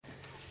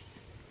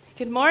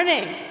Good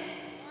morning.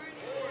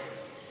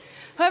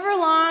 However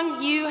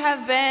long you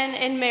have been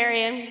in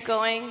Marion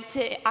going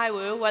to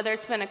IWU, whether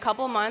it's been a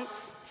couple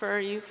months for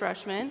you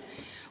freshmen,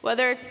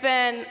 whether it's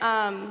been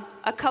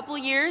a couple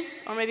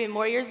years or maybe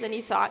more years than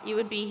you thought you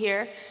would be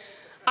here,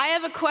 I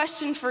have a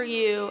question for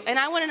you, and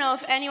I want to know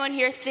if anyone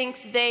here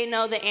thinks they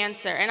know the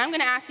answer. And I'm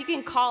going to ask, you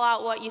can call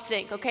out what you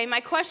think, okay? My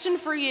question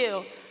for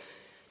you,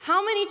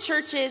 how many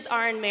churches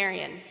are in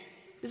Marion?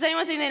 Does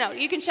anyone think they know?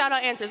 You can shout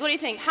out answers. What do you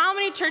think? How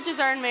many churches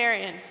are in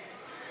Marion?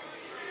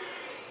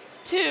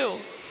 2.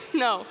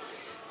 No.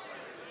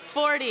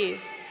 40.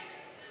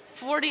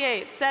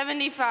 48.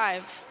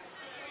 75.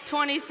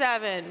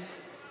 27.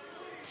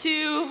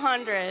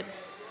 200.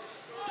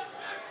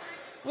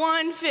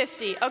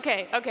 150.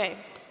 Okay.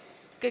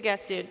 Good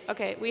guess, dude.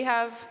 Okay, we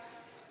have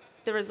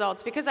the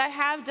results. Because I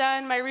have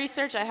done my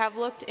research, I have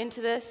looked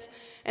into this,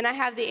 and I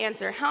have the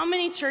answer. How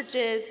many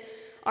churches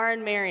are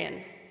in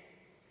Marion?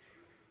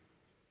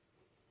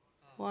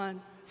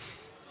 1.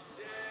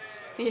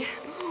 Yeah.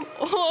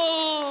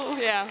 Oh,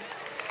 yeah.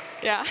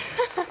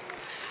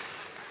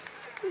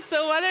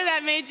 So whether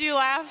that made you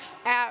laugh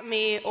at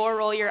me or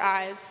roll your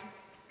eyes,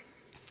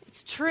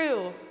 it's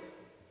true.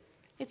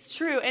 It's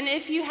true. And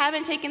if you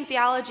haven't taken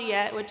theology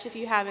yet, which if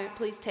you haven't,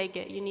 please take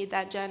it. You need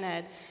that gen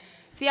ed.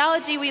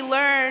 Theology, we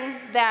learn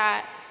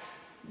that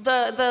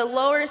the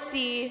lower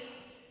C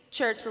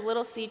church, the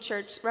little C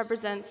church,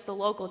 represents the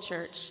local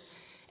church.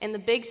 And the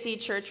big C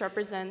church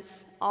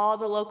represents all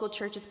the local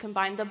churches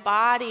combined, the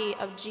body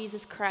of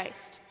Jesus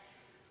Christ.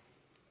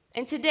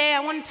 And today I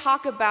want to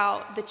talk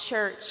about the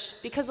church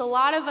because a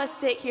lot of us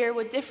sit here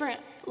with different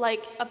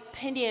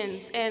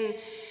opinions and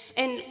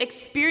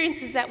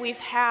experiences that we've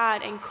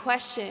had and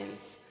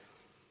questions.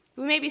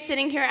 We may be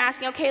sitting here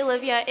asking, okay,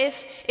 Olivia,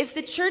 if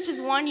the church is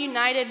one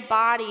united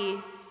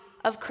body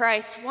of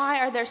Christ,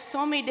 why are there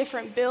so many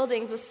different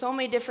buildings with so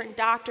many different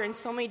doctrines,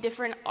 so many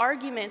different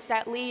arguments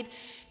that lead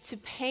to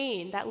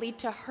pain, that lead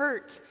to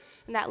hurt,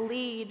 and that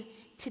lead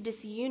to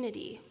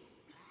disunity?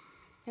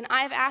 And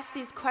I've asked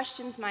these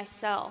questions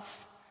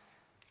myself.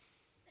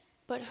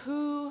 But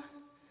who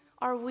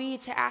are we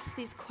to ask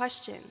these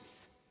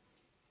questions?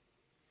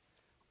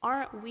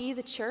 Aren't we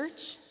the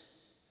church?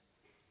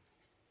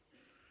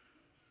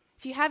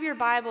 If you have your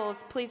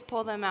Bibles, please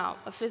pull them out,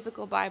 a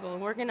physical Bible.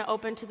 And we're going to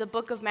open to the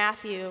book of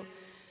Matthew.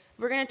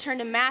 We're going to turn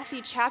to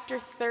Matthew chapter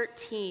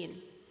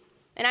 13.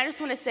 And I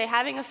just want to say,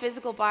 having a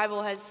physical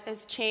Bible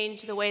has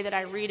changed the way that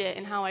I read it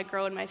and how I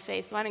grow in my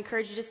faith. So I'd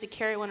encourage you just to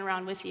carry one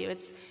around with you.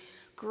 It's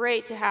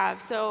great to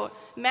have. So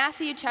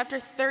Matthew chapter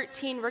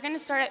 13, we're going to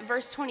start at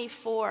verse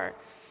 24,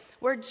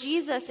 where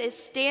Jesus is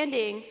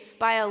standing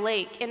by a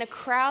lake, and a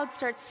crowd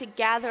starts to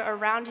gather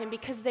around him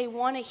because they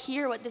want to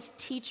hear what this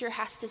teacher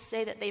has to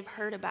say that they've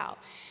heard about.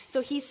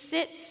 So he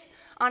sits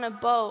on a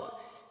boat,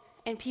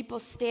 and people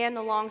stand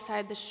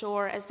alongside the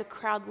shore as the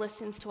crowd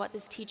listens to what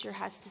this teacher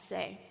has to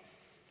say.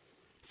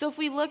 So if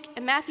we look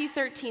at Matthew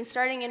 13,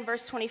 starting in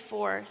verse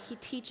 24, he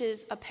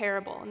teaches a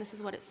parable, and this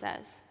is what it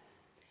says.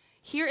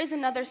 Here is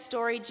another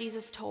story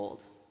Jesus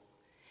told.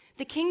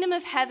 The kingdom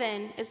of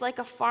heaven is like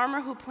a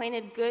farmer who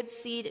planted good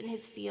seed in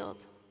his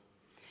field.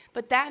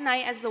 But that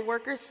night, as the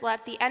workers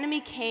slept, the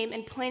enemy came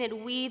and planted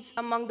weeds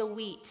among the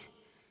wheat,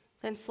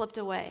 then slipped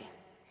away.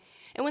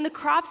 And when the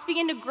crops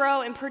began to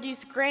grow and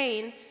produce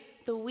grain,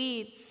 the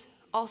weeds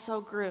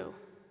also grew.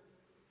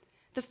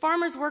 The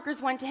farmer's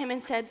workers went to him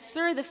and said,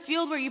 "Sir, the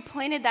field where you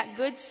planted that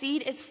good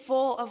seed is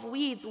full of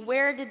weeds.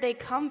 Where did they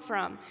come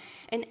from?"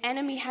 "An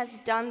enemy has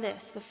done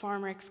this," the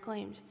farmer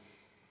exclaimed.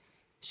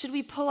 "Should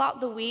we pull out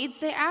the weeds?"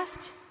 they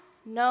asked.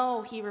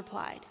 "No," he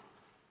replied.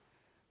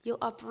 "You'll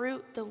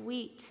uproot the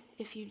wheat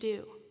if you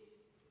do.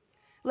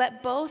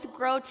 Let both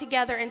grow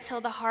together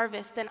until the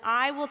harvest. Then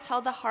I will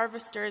tell the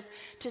harvesters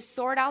to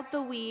sort out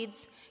the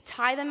weeds,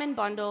 tie them in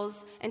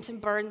bundles, and to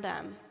burn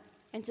them,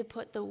 and to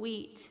put the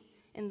wheat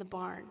in the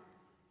barn."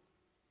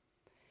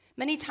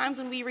 Many times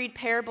when we read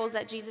parables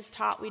that Jesus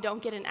taught, we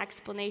don't get an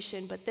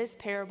explanation, but this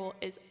parable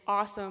is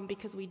awesome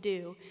because we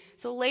do.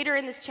 So later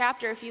in this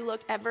chapter, if you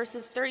look at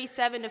verses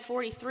 37 to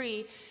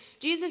 43,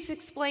 Jesus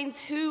explains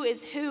who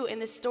is who in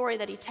the story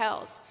that he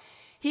tells.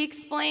 He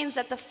explains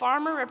that the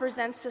farmer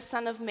represents the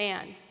Son of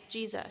Man,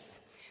 Jesus.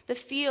 The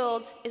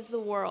field is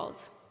the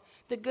world.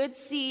 The good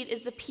seed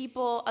is the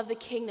people of the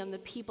kingdom, the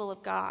people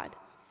of God.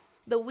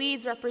 The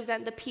weeds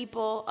represent the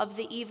people of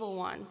the evil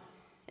one.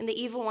 And the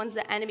evil one's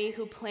the enemy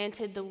who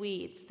planted the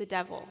weeds, the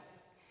devil.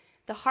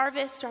 The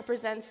harvest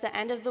represents the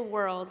end of the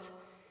world,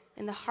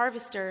 and the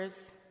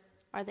harvesters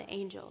are the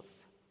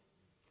angels.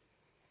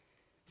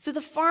 So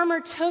the farmer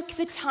took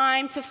the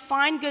time to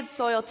find good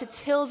soil, to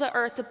till the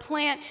earth, to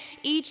plant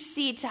each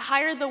seed, to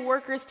hire the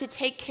workers to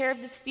take care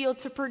of this field,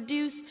 to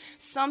produce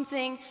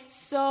something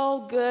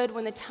so good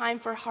when the time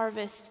for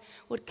harvest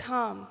would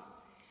come.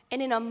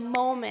 And in a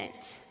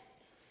moment,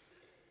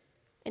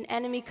 an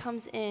enemy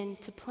comes in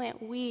to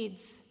plant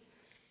weeds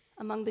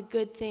among the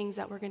good things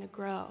that were going to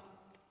grow.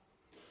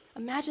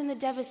 Imagine the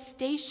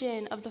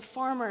devastation of the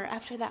farmer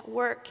after that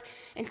work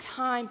and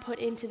time put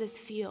into this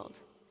field.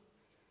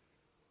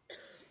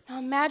 Now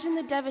imagine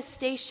the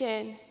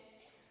devastation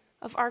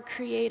of our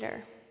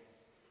Creator,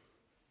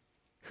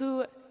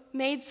 who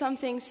made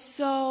something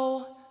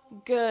so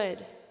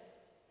good,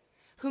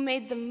 who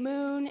made the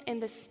moon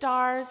and the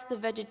stars, the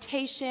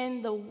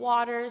vegetation, the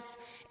waters,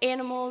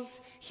 animals,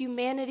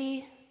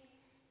 humanity,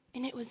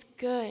 and it was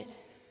good.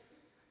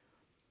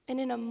 And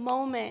in a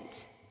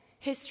moment,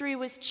 history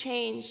was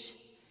changed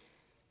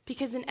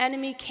because an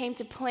enemy came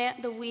to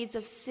plant the weeds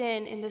of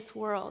sin in this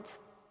world.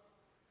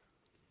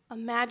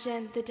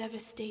 Imagine the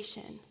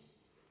devastation.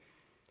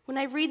 When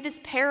I read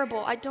this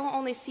parable, I don't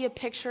only see a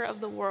picture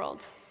of the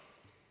world.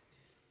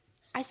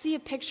 I see a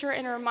picture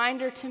and a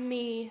reminder to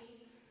me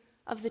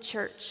of the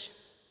church.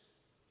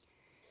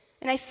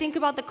 And I think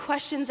about the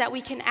questions that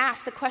we can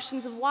ask, the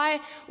questions of why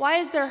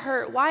is there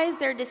hurt? Why is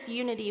there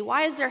disunity?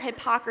 Why is there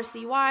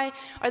hypocrisy?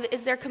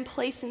 Is there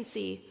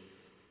complacency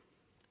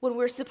when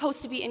we're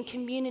supposed to be in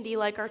community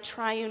like our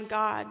triune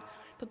God?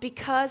 But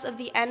because of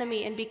the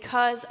enemy and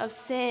because of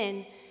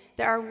sin,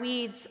 there are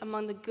weeds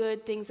among the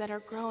good things that are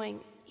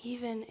growing,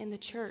 even in the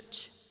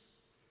church.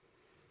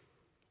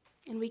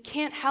 And we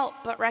can't help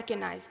but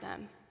recognize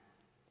them.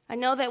 I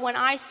know that when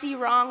I see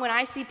wrong, when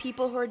I see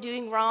people who are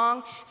doing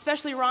wrong,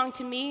 especially wrong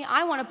to me,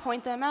 I want to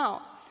point them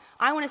out.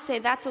 I want to say,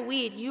 that's a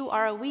weed. You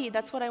are a weed.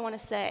 That's what I want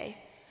to say.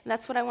 And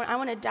that's what I want. I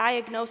want to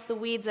diagnose the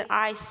weeds that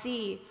I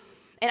see.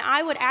 And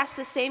I would ask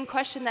the same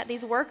question that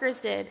these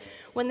workers did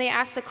when they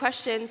asked the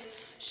questions,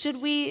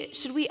 should we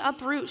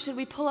uproot? Should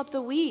we pull up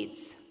the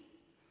weeds?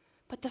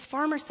 But the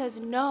farmer says,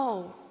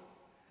 no.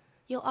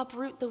 You'll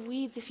uproot the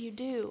weeds if you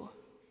do.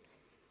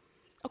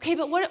 Okay,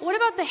 but what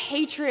about the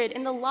hatred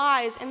and the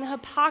lies and the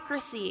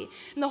hypocrisy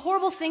and the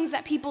horrible things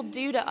that people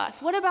do to us?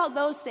 What about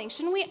those things?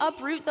 Shouldn't we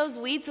uproot those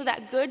weeds so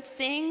that good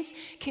things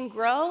can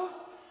grow?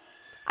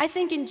 I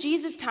think in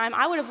Jesus' time,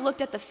 I would have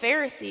looked at the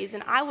Pharisees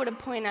and I would have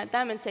pointed at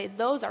them and said,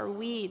 those are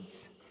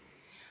weeds.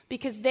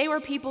 Because they were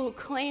people who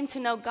claimed to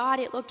know God,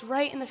 yet looked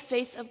right in the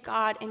face of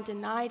God and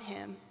denied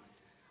him.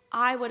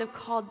 I would have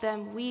called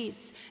them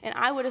weeds, and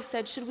I would have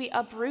said, should we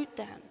uproot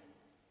them?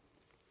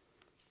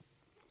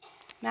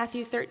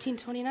 Matthew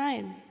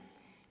 13:29.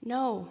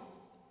 No,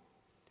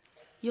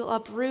 you'll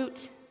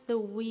uproot the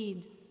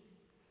wheat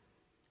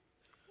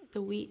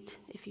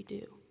if you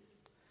do.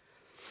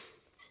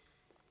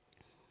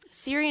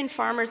 Syrian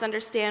farmers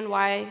understand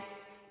why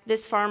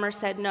this farmer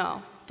said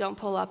no, don't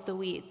pull up the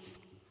weeds.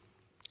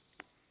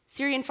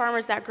 Syrian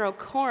farmers that grow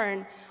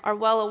corn are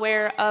well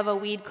aware of a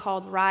weed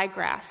called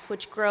ryegrass,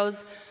 which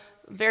grows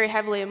very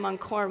heavily among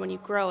corn when you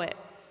grow it.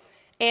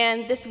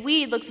 And this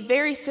weed looks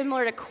very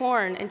similar to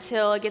corn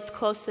until it gets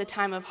close to the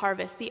time of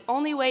harvest. The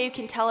only way you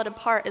can tell it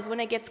apart is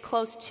when it gets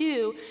close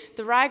to,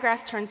 the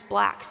ryegrass turns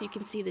black so you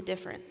can see the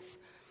difference.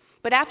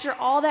 But after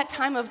all that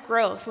time of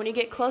growth, when you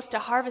get close to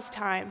harvest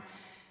time,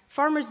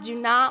 farmers do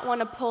not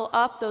want to pull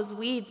up those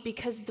weeds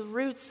because the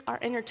roots are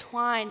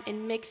intertwined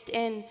and mixed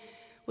in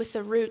with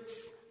the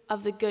roots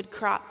of the good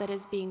crop that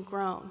is being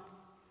grown.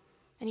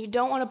 And you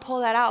don't want to pull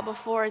that out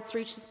before it's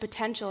reached its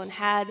potential and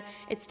had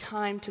its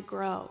time to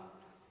grow.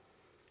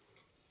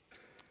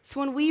 So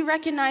when we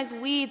recognize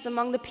weeds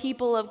among the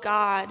people of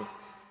God,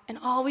 and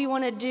all we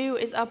want to do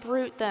is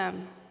uproot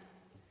them,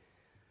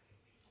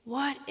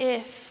 what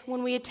if,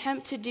 when we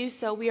attempt to do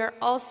so, we are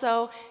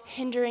also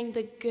hindering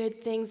the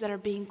good things that are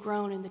being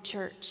grown in the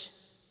church?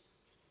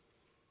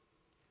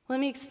 Let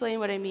me explain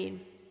what I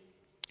mean.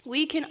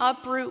 We can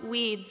uproot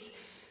weeds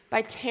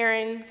by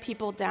tearing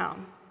people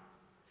down.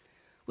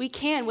 We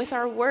can with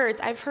our words.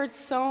 I've heard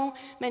so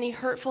many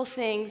hurtful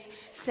things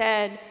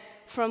said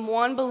from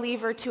one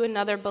believer to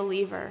another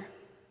believer.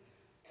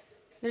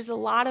 There's a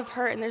lot of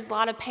hurt and there's a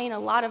lot of pain, a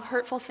lot of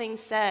hurtful things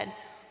said.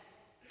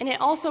 And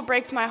it also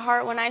breaks my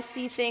heart when I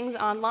see things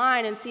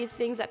online and see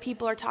things that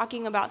people are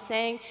talking about,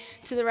 saying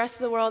to the rest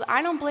of the world,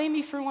 I don't blame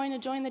you for wanting to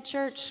join the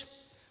church.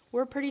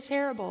 We're pretty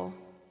terrible.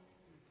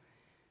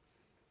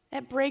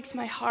 It breaks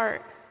my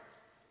heart.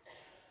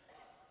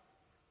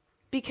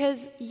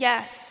 Because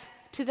yes,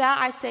 to that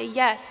I say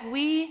yes,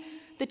 we,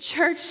 the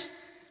church,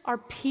 are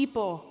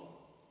people.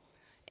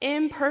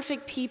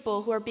 Imperfect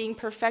people who are being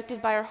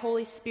perfected by our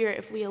Holy Spirit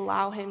if we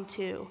allow him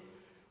to.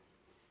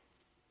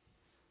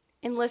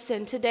 And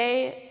listen,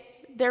 today,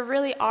 there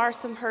really are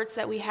some hurts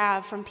that we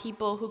have from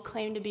people who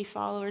claim to be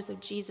followers of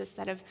Jesus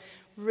that have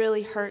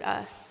really hurt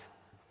us.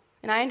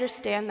 And I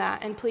understand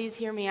that, and please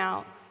hear me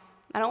out.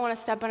 I don't want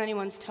to step on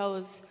anyone's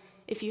toes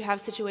if you have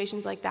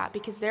situations like that,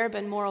 because there have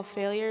been moral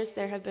failures,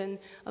 there have been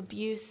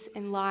abuse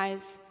and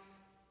lies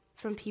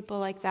from people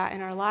like that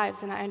in our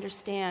lives, and I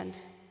understand.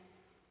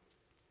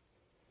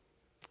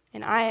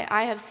 And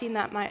I have seen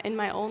that in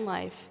my own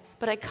life,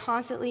 but I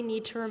constantly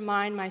need to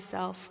remind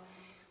myself,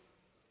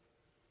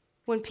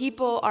 when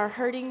people are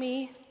hurting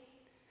me,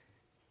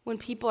 when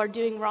people are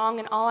doing wrong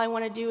and all I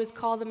want to do is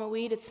call them a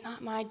weed, it's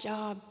not my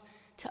job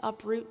to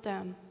uproot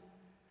them.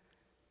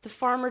 The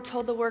farmer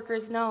told the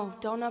workers, no,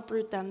 don't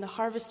uproot them. The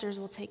harvesters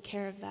will take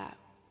care of that.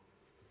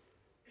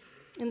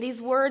 And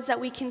these words that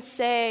we can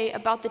say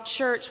about the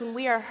church when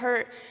we are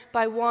hurt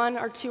by one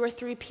or two or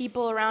three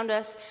people around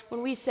us,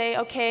 when we say,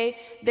 okay,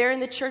 they're in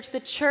the church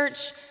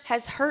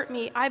has hurt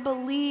me, I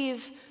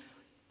believe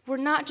we're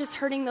not just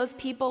hurting those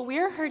people, we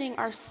are hurting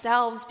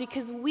ourselves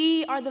because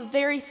we are the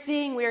very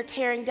thing we are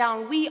tearing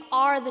down. We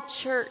are the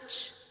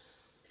church.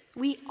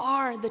 We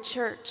are the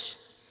church.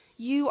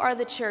 You are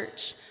the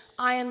church.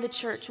 I am the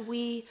church.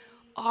 We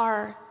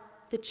are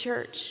the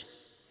church.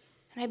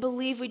 And I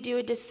believe we do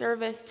a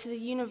disservice to the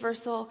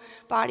universal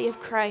body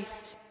of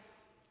Christ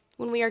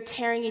when we are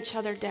tearing each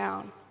other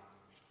down.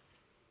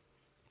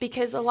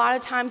 Because a lot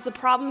of times the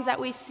problems that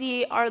we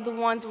see are the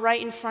ones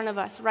right in front of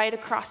us, right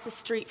across the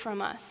street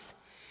from us.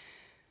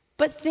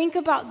 But think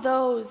about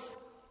those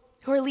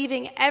who are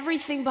leaving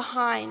everything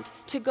behind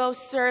to go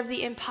serve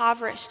the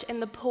impoverished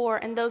and the poor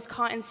and those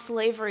caught in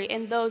slavery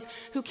and those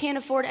who can't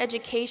afford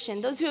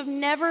education, those who have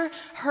never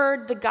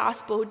heard the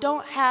gospel, who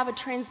don't have a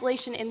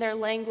translation in their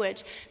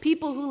language,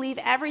 people who leave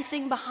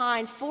everything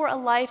behind for a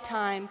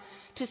lifetime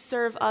to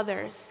serve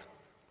others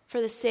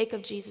for the sake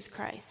of Jesus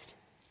Christ.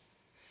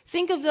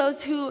 Think of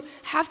those who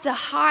have to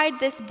hide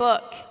this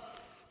book.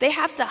 They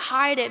have to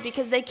hide it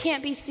because they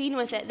can't be seen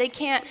with it. They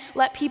can't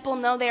let people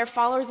know they are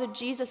followers of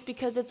Jesus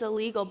because it's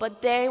illegal,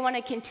 but they want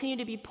to continue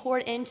to be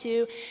poured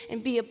into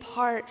and be a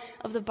part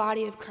of the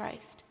body of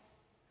Christ.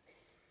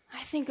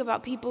 I think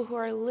about people who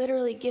are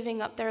literally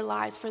giving up their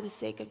lives for the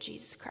sake of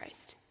Jesus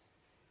Christ.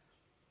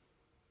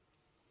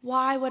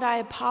 Why would I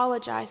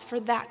apologize for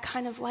that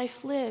kind of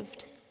life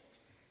lived?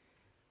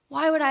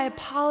 Why would I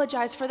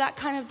apologize for that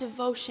kind of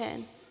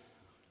devotion?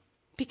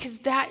 Because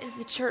that is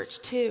the church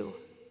too.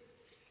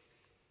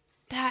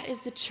 That is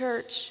the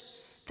church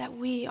that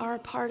we are a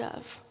part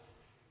of.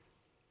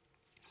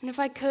 And if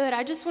I could,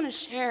 I just want to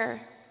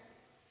share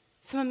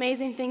some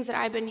amazing things that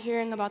I've been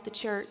hearing about the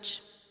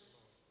church.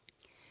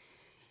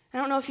 I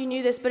don't know if you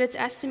knew this, but it's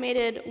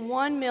estimated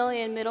 1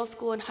 million middle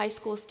school and high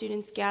school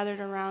students gathered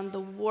around the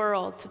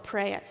world to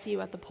pray at See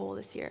You at the Pole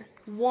this year.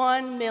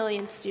 1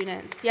 million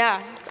students.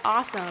 Yeah, it's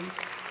awesome.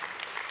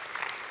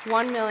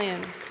 1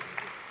 million.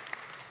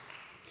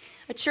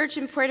 A church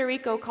in Puerto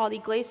Rico called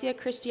Iglesia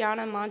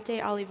Cristiana Monte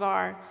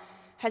Olivar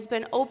has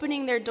been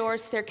opening their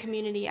doors to their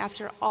community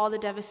after all the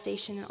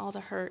devastation and all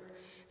the hurt.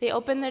 They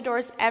open their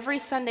doors every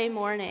Sunday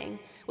morning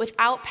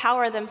without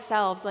power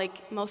themselves,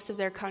 like most of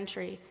their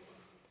country.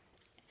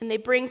 And they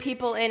bring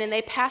people in and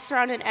they pass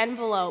around an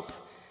envelope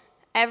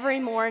every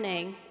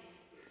morning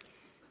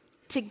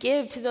to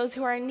give to those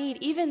who are in need,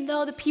 even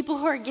though the people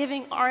who are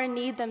giving are in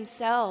need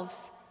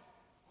themselves.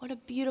 What a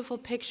beautiful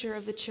picture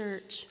of the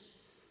church.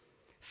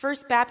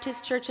 First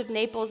Baptist Church of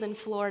Naples in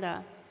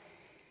Florida.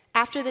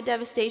 After the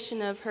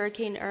devastation of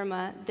Hurricane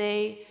Irma,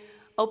 they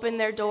opened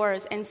their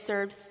doors and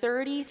served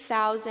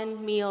 30,000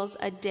 meals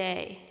a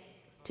day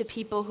to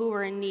people who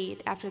were in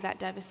need after that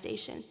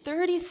devastation.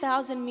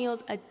 30,000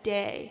 meals a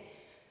day,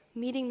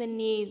 meeting the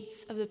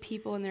needs of the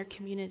people in their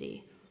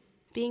community,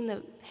 being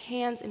the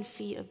hands and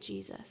feet of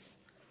Jesus.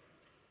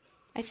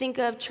 I think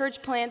of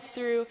church plants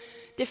through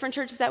different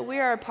churches that we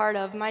are a part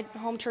of. My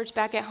home church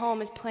back at home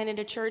has planted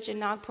a church in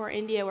Nagpur,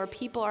 India, where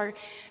people are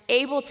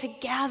able to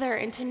gather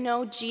and to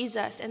know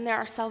Jesus. And there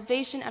are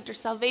salvation after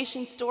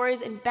salvation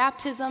stories and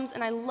baptisms,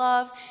 and I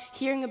love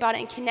hearing about it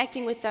and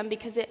connecting with them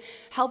because it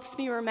helps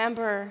me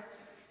remember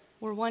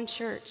we're one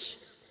church.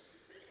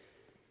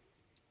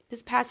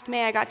 This past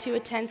May, I got to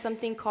attend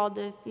something called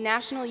the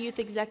National Youth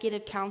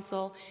Executive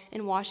Council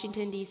in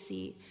Washington,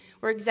 D.C.,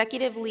 where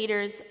executive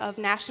leaders of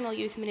national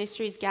youth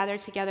ministries gather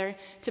together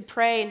to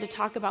pray and to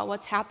talk about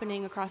what's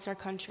happening across our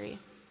country.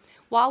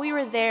 While we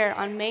were there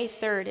on May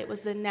 3rd, it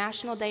was the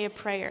National Day of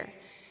Prayer.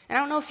 And I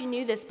don't know if you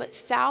knew this, but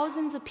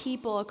thousands of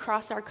people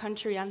across our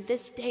country on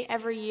this day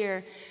every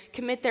year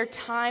commit their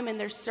time and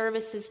their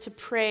services to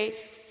pray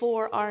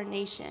for our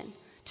nation,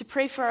 to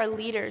pray for our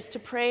leaders, to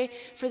pray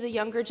for the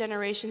younger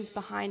generations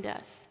behind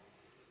us.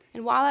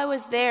 And while I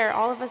was there,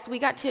 all of us, we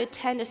got to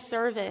attend a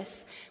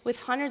service with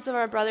hundreds of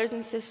our brothers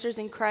and sisters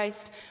in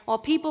Christ, while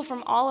people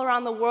from all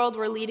around the world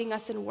were leading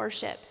us in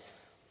worship.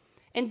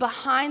 And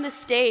behind the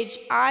stage,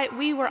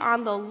 we were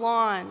on the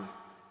lawn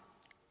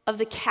of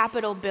the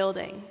Capitol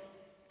building.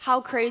 How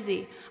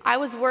crazy. I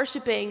was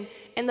worshiping,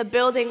 and the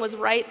building was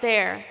right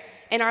there.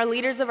 And our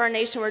leaders of our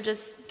nation were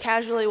just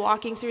casually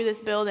walking through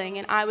this building,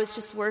 and I was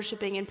just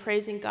worshiping and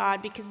praising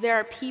God because there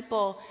are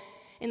people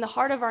in the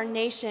heart of our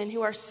nation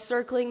who are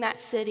circling that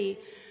city,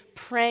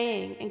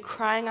 praying and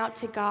crying out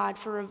to God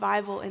for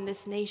revival in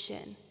this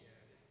nation.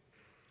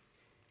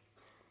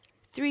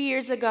 3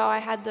 years ago, I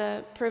had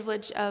the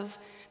privilege of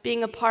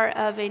being a part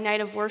of a night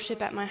of worship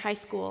at my high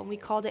school, and we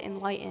called it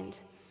Enlightened.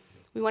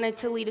 We wanted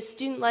to lead a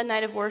student-led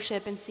night of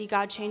worship and see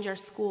God change our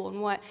school.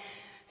 And what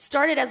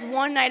started as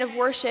one night of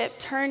worship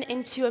turned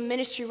into a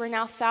ministry where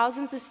now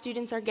thousands of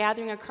students are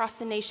gathering across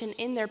the nation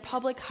in their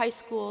public high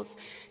schools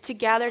to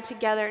gather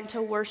together and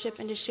to worship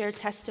and to share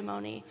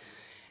testimony.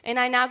 And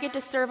I now get to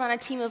serve on a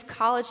team of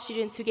college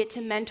students who get to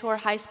mentor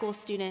high school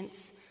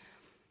students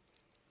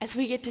as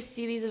we get to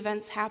see these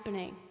events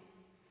happening.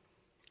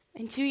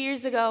 And 2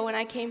 years ago when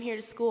I came here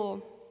to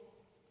school,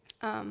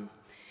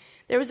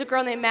 there was a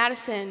girl named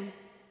Madison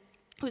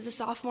who was a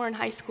sophomore in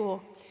high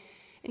school.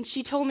 And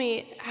she told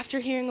me, after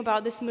hearing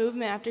about this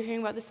movement, after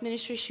hearing about this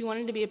ministry, she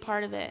wanted to be a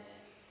part of it.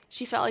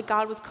 She felt like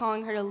God was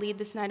calling her to lead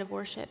this night of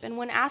worship. And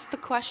when asked the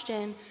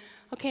question,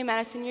 okay,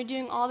 Madison, you're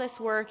doing all this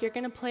work, you're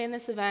going to play in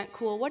this event,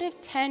 cool. What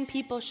if 10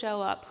 people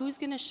show up? Who's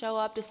going to show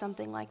up to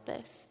something like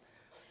this?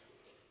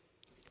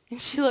 And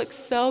she looked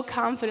so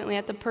confidently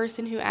at the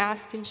person who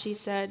asked, and she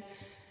said,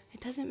 it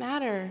doesn't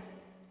matter.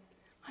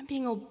 I'm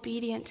being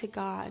obedient to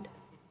God.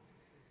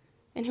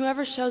 And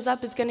whoever shows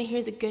up is going to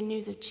hear the good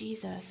news of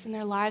Jesus, and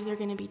their lives are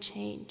going to be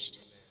changed.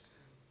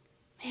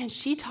 Man,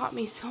 she taught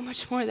me so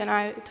much more than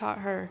I taught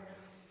her.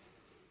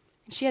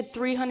 And she had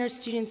 300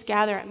 students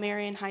gather at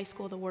Marion High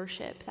School to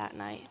worship that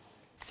night.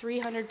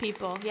 300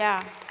 people,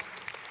 yeah.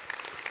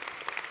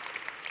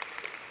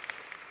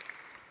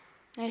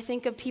 And I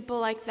think of people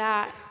like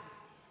that,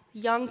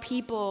 young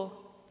people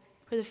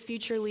who are the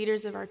future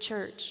leaders of our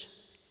church.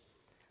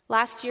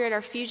 Last year at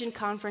our Fusion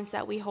Conference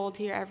that we hold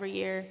here every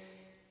year,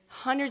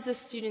 hundreds of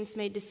students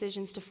made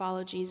decisions to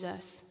follow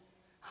Jesus.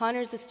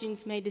 Hundreds of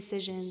students made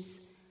decisions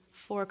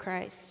for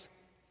Christ.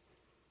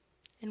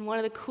 And one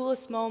of the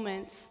coolest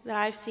moments that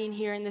I've seen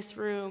here in this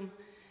room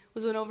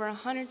was when over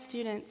 100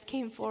 students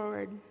came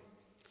forward.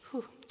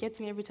 Whew, gets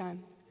me every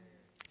time.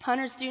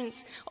 100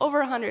 students, over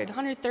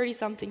 130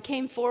 something,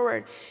 came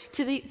forward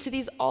to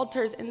these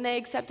altars, and they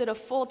accepted a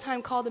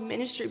full-time call to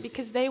ministry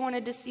because they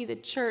wanted to see the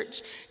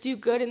church do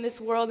good in this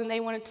world, and they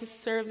wanted to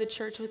serve the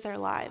church with their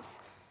lives.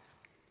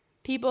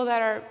 People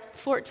that are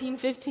 14,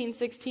 15,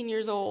 16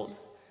 years old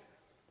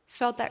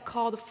felt that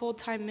call to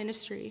full-time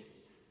ministry.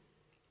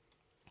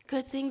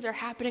 Good things are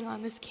happening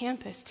on this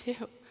campus, too.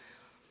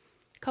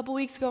 A couple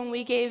weeks ago, when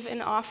we gave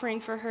an offering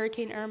for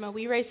Hurricane Irma,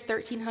 we raised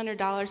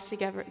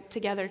 $1,300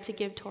 together to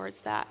give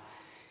towards that.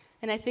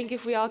 And I think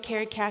if we all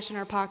carried cash in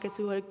our pockets,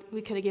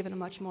 we could have given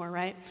much more,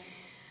 right?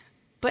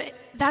 But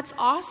that's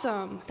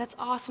awesome. That's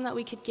awesome that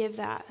we could give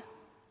that.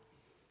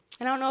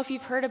 And I don't know if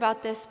you've heard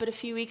about this, but a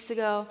few weeks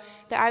ago,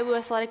 the Iowa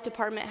Athletic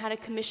Department had a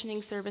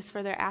commissioning service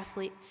for their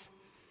athletes.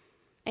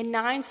 And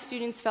 9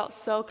 students felt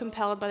so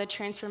compelled by the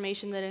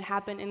transformation that had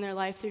happened in their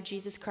life through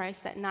Jesus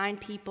Christ that 9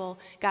 people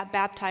got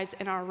baptized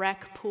in our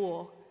rec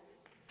pool.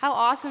 How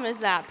awesome is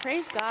that?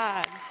 Praise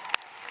God.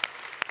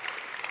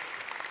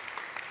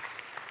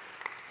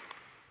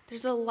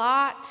 There's a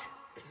lot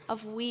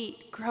of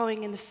wheat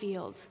growing in the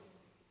field.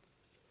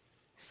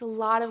 There's a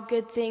lot of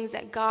good things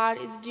that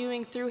God is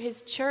doing through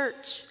his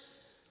church.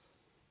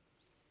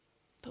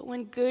 But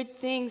when good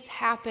things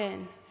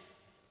happen,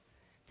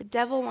 the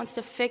devil wants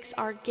to fix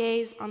our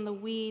gaze on the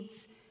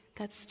weeds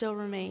that still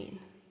remain.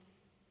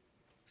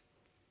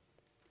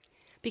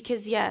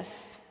 Because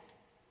yes,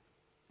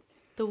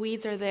 the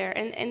weeds are there.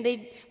 And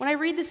when I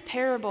read this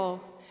parable,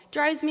 it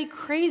drives me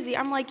crazy.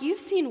 I'm like, you've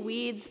seen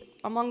weeds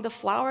among the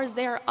flowers.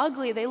 They are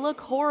ugly. They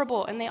look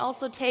horrible. And they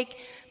also take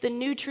the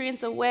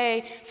nutrients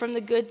away from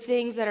the good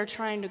things that are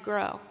trying to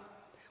grow.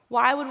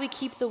 Why would we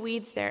keep the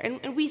weeds there?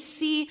 And we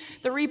see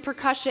the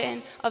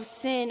repercussion of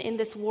sin in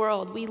this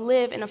world. We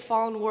live in a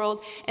fallen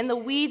world, and the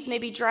weeds may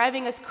be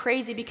driving us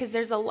crazy because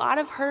there's a lot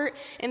of hurt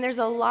and there's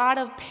a lot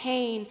of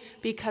pain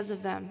because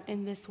of them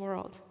in this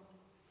world.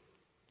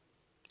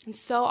 And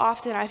so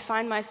often I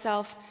find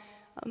myself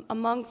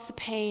amongst the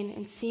pain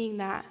and seeing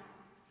that,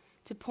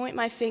 to point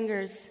my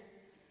fingers,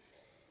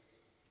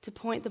 to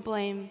point the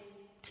blame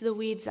to the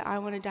weeds that I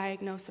want to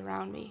diagnose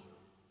around me.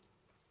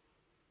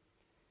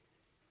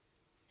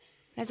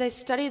 As I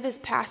studied this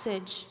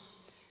passage,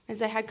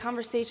 as I had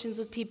conversations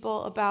with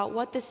people about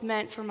what this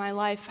meant for my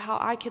life, how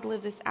I could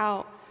live this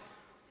out,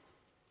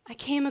 I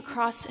came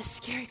across a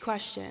scary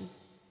question.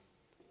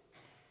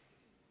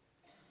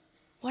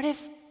 What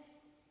if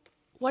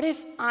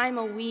I'm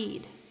a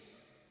weed?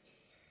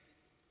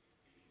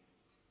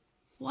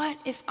 What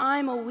if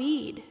I'm a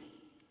weed? You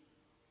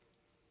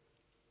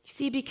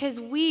see, because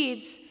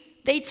weeds,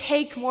 they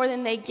take more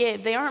than they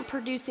give. They aren't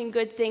producing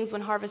good things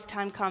when harvest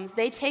time comes.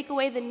 They take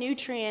away the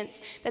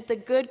nutrients that the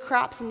good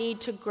crops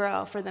need to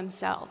grow for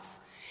themselves.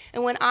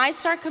 And when I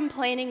start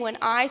complaining, when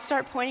I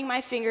start pointing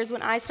my fingers,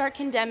 when I start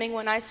condemning,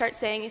 when I start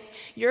saying, it's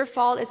your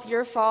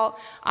fault,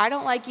 I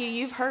don't like you,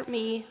 you've hurt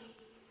me,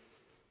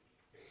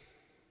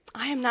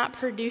 I am not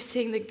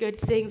producing the good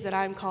things that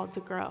I'm called to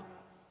grow.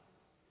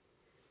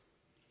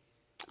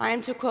 I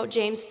am, to quote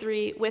James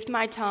 3, with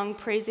my tongue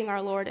praising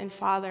our Lord and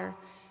Father,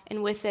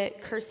 and with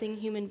it cursing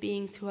human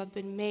beings who have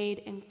been made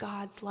in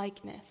God's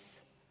likeness.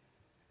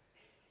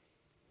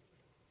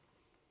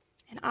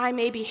 And I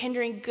may be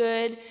hindering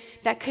good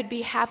that could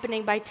be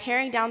happening by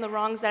tearing down the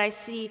wrongs that I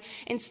see,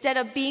 instead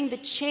of being the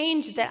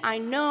change that I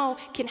know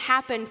can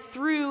happen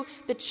through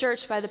the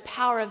church by the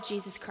power of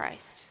Jesus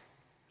Christ.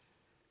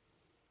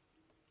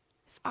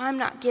 If I'm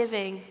not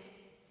giving,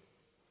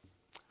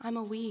 I'm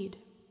a weed.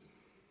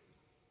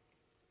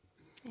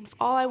 And if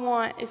all I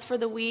want is for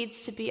the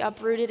weeds to be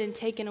uprooted and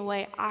taken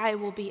away, I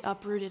will be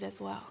uprooted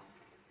as well.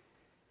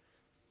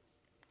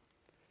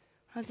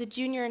 When I was a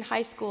junior in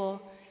high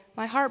school,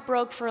 my heart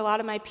broke for a lot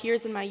of my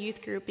peers in my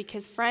youth group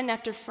because friend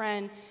after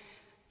friend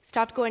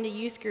stopped going to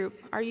youth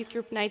group. Our youth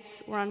group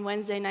nights were on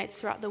Wednesday nights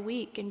throughout the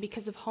week, and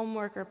because of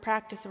homework or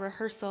practice or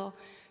rehearsal,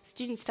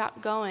 students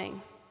stopped going.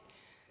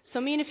 So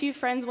me and a few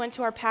friends went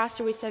to our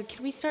pastor. We said,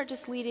 can we start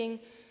just leading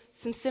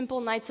some simple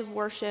nights of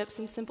worship,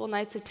 some simple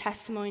nights of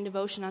testimony and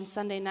devotion on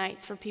Sunday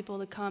nights for people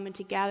to come and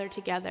to gather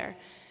together?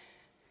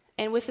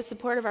 And with the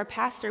support of our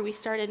pastor, we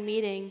started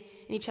meeting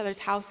in each other's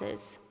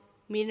houses,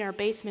 meeting in our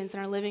basements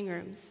and our living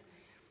rooms.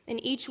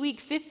 And each week,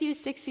 50 to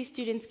 60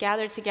 students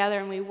gathered together,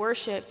 and we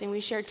worshiped and we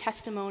shared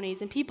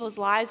testimonies, and people's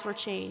lives were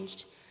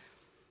changed.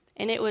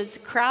 And it was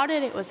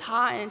crowded, it was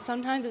hot, and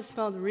sometimes it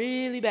smelled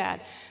really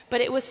bad.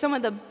 But it was some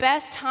of the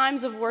best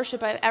times of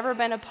worship I've ever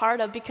been a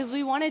part of, because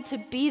we wanted to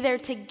be there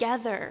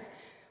together.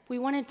 We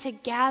wanted to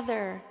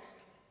gather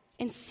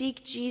and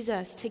seek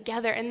Jesus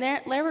together. And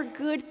there were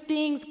good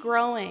things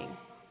growing.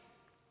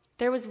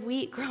 There was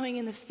wheat growing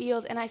in the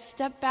field, and I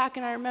stepped back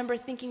and I remember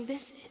thinking,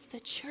 this is the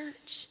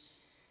church.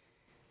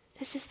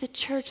 This is the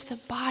church, the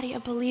body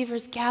of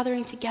believers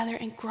gathering together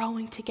and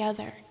growing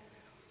together.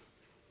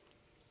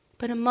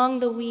 But among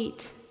the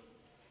wheat,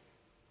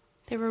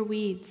 there were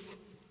weeds.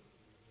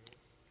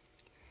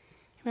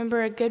 I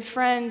remember a good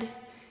friend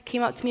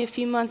came up to me a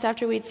few months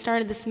after we'd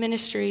started this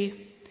ministry,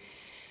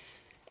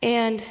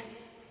 and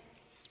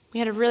we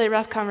had a really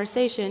rough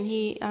conversation.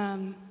 He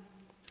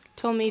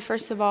told me,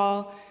 first of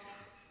all,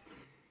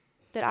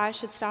 that I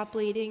should stop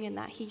bleeding and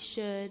that he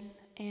should,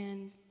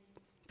 and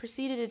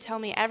proceeded to tell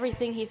me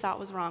everything he thought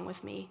was wrong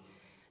with me,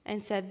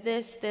 and said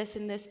this,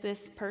 and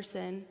this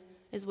person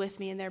is with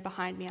me and they're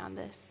behind me on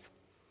this.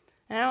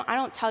 And I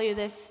don't tell you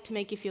this to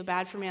make you feel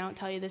bad for me. I don't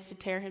tell you this to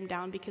tear him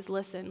down, because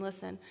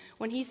listen.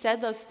 When he said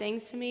those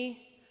things to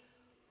me,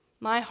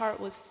 my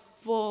heart was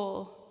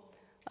full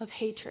of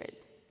hatred.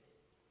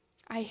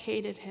 I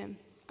hated him.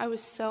 I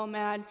was so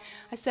mad.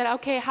 I said,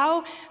 okay,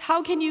 how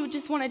can you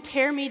just want to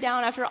tear me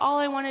down after all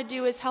I want to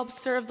do is help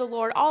serve the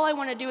Lord? All I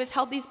want to do is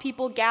help these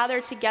people gather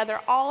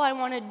together. All I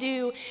want to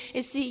do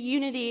is see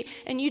unity,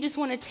 and you just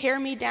want to tear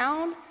me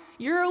down?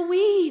 You're a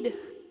weed.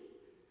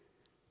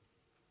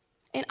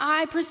 And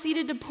I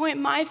proceeded to point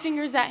my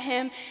fingers at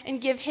him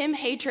and give him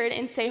hatred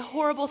and say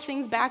horrible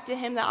things back to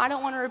him that I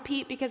don't want to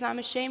repeat because I'm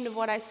ashamed of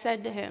what I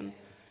said to him.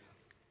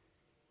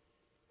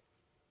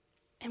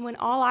 And when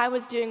all I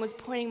was doing was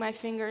pointing my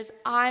fingers,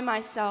 I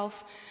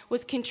myself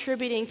was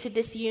contributing to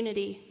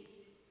disunity,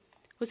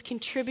 was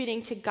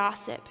contributing to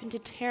gossip and to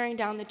tearing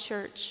down the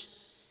church.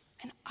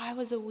 And I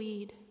was a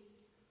weed.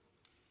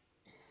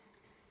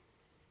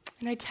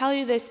 And I tell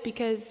you this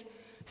because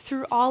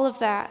through all of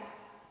that,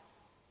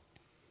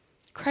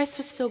 Christ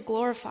was still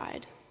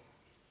glorified.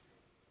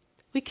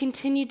 We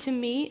continued to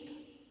meet,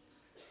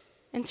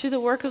 and through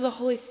the work of the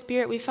Holy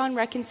Spirit, we found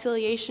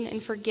reconciliation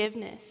and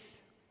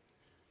forgiveness.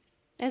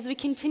 As we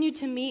continued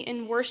to meet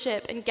and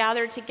worship and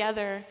gather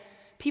together,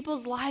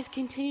 people's lives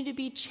continued to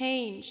be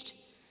changed.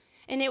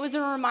 And it was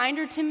a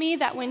reminder to me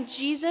that when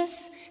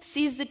Jesus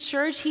sees the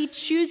church, he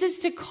chooses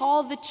to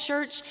call the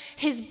church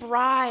his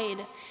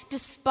bride,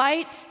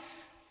 despite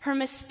her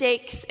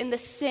mistakes and the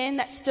sin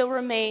that still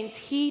remains.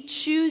 He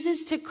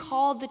chooses to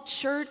call the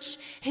church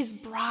his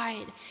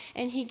bride,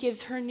 and he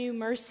gives her new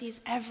mercies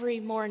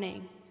every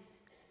morning.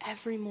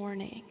 Every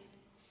morning.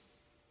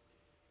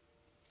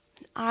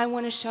 I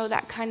want to show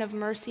that kind of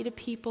mercy to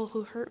people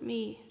who hurt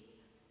me.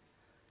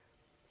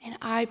 And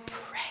I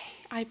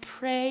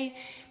pray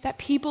that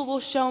people will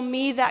show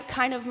me that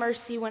kind of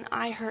mercy when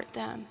I hurt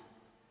them.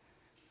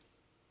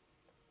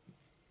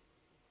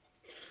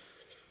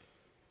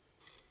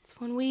 So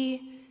when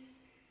we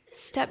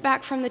step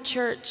back from the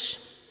church,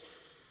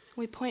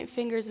 we point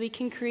fingers, we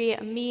can create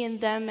a me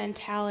and them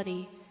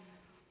mentality.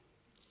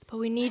 But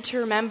we need to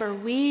remember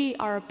we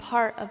are a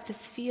part of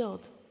this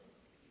field.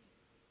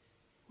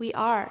 We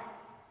are.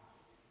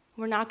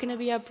 We're not going to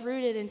be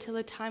uprooted until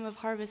the time of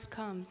harvest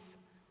comes.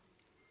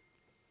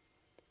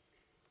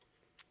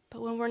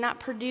 But when we're not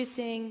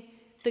producing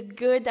the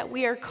good that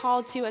we are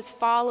called to as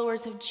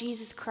followers of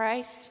Jesus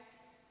Christ,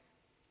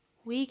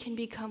 we can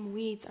become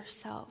weeds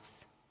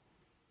ourselves.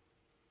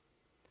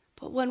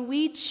 But when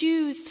we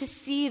choose to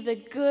see the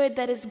good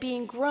that is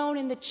being grown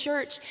in the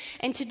church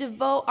and to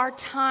devote our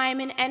time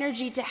and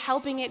energy to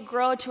helping it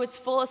grow to its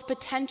fullest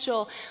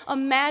potential,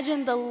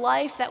 imagine the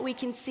life that we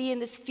can see in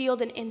this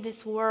field and in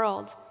this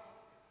world.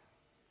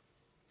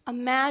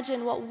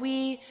 Imagine what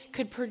we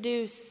could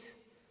produce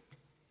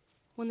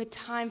when the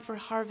time for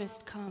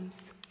harvest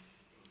comes.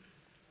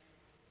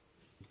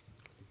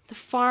 The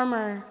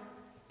farmer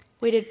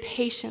waited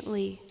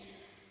patiently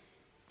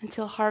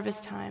until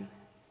harvest time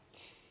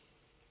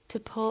to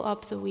pull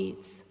up the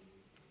weeds.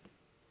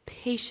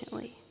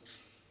 Patiently.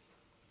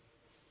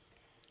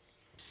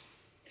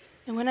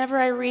 And whenever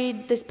I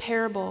read this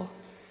parable,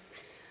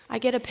 I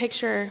get a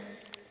picture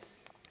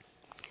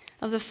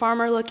of the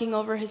farmer looking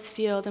over his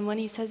field, and when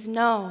he says,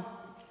 no,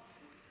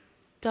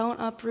 don't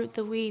uproot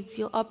the weeds,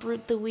 you'll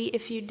uproot the wheat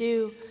if you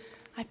do,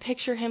 I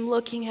picture him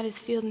looking at his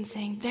field and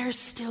saying, there's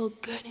still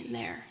good in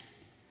there.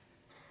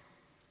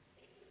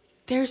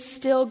 There's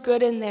still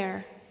good in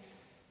there.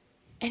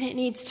 And it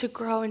needs to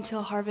grow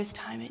until harvest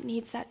time. It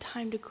needs that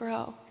time to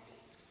grow.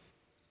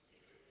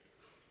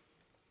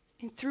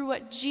 And through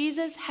what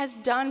Jesus has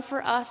done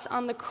for us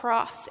on the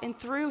cross and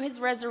through his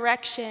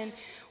resurrection,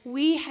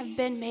 we have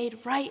been made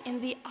right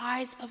in the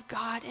eyes of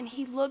God. And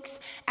he looks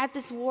at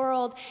this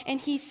world and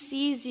he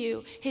sees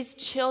you, his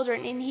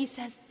children, and he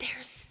says,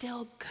 there's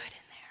still good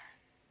in there.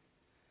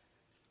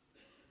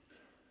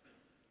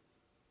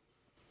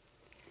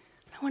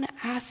 I want to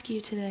ask you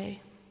today,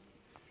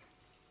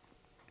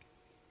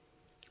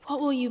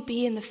 what will you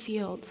be in the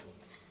field?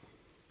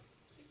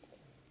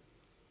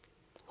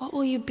 What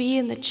will you be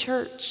in the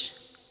church?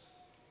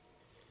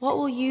 What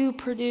will you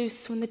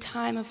produce when the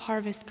time of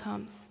harvest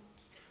comes?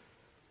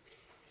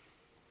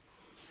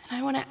 And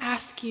I want to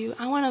ask you,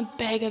 I want to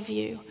beg of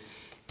you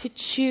to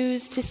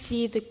choose to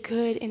see the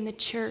good in the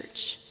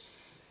church,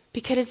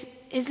 because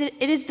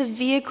it is the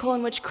vehicle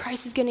in which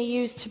Christ is going to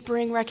use to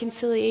bring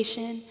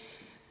reconciliation,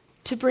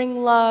 to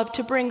bring love,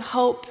 to bring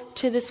hope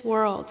to this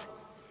world.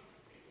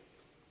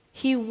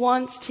 He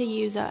wants to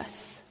use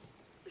us.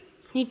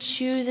 He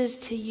chooses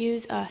to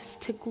use us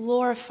to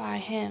glorify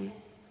him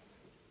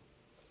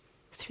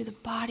through the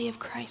body of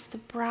Christ, the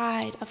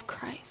bride of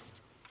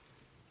Christ.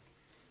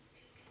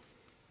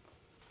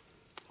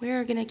 We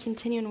are going to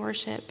continue in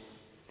worship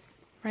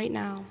right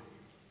now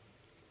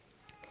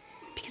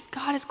because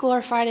God is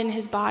glorified in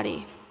his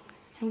body.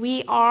 And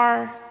we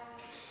are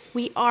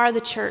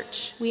the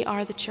church. We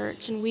are the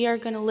church. And we are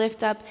going to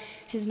lift up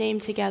his name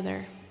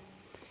together.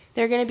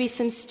 There are going to be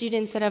some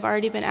students that have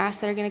already been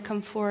asked that are going to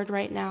come forward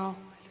right now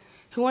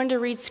who want to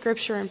read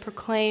scripture and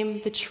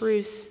proclaim the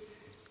truth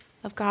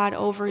of God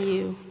over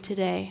you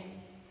today.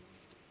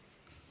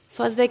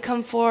 So as they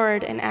come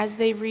forward and as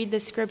they read the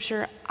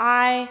scripture,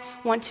 I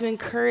want to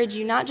encourage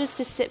you not just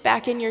to sit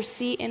back in your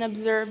seat and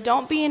observe.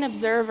 Don't be an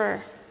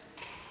observer.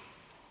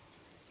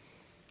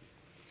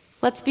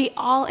 Let's be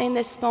all in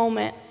this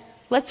moment.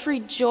 Let's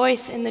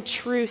rejoice in the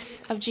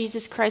truth of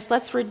Jesus Christ.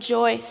 Let's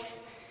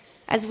rejoice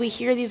as we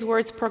hear these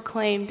words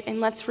proclaimed,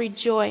 and let's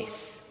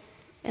rejoice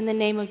in the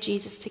name of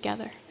Jesus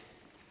together.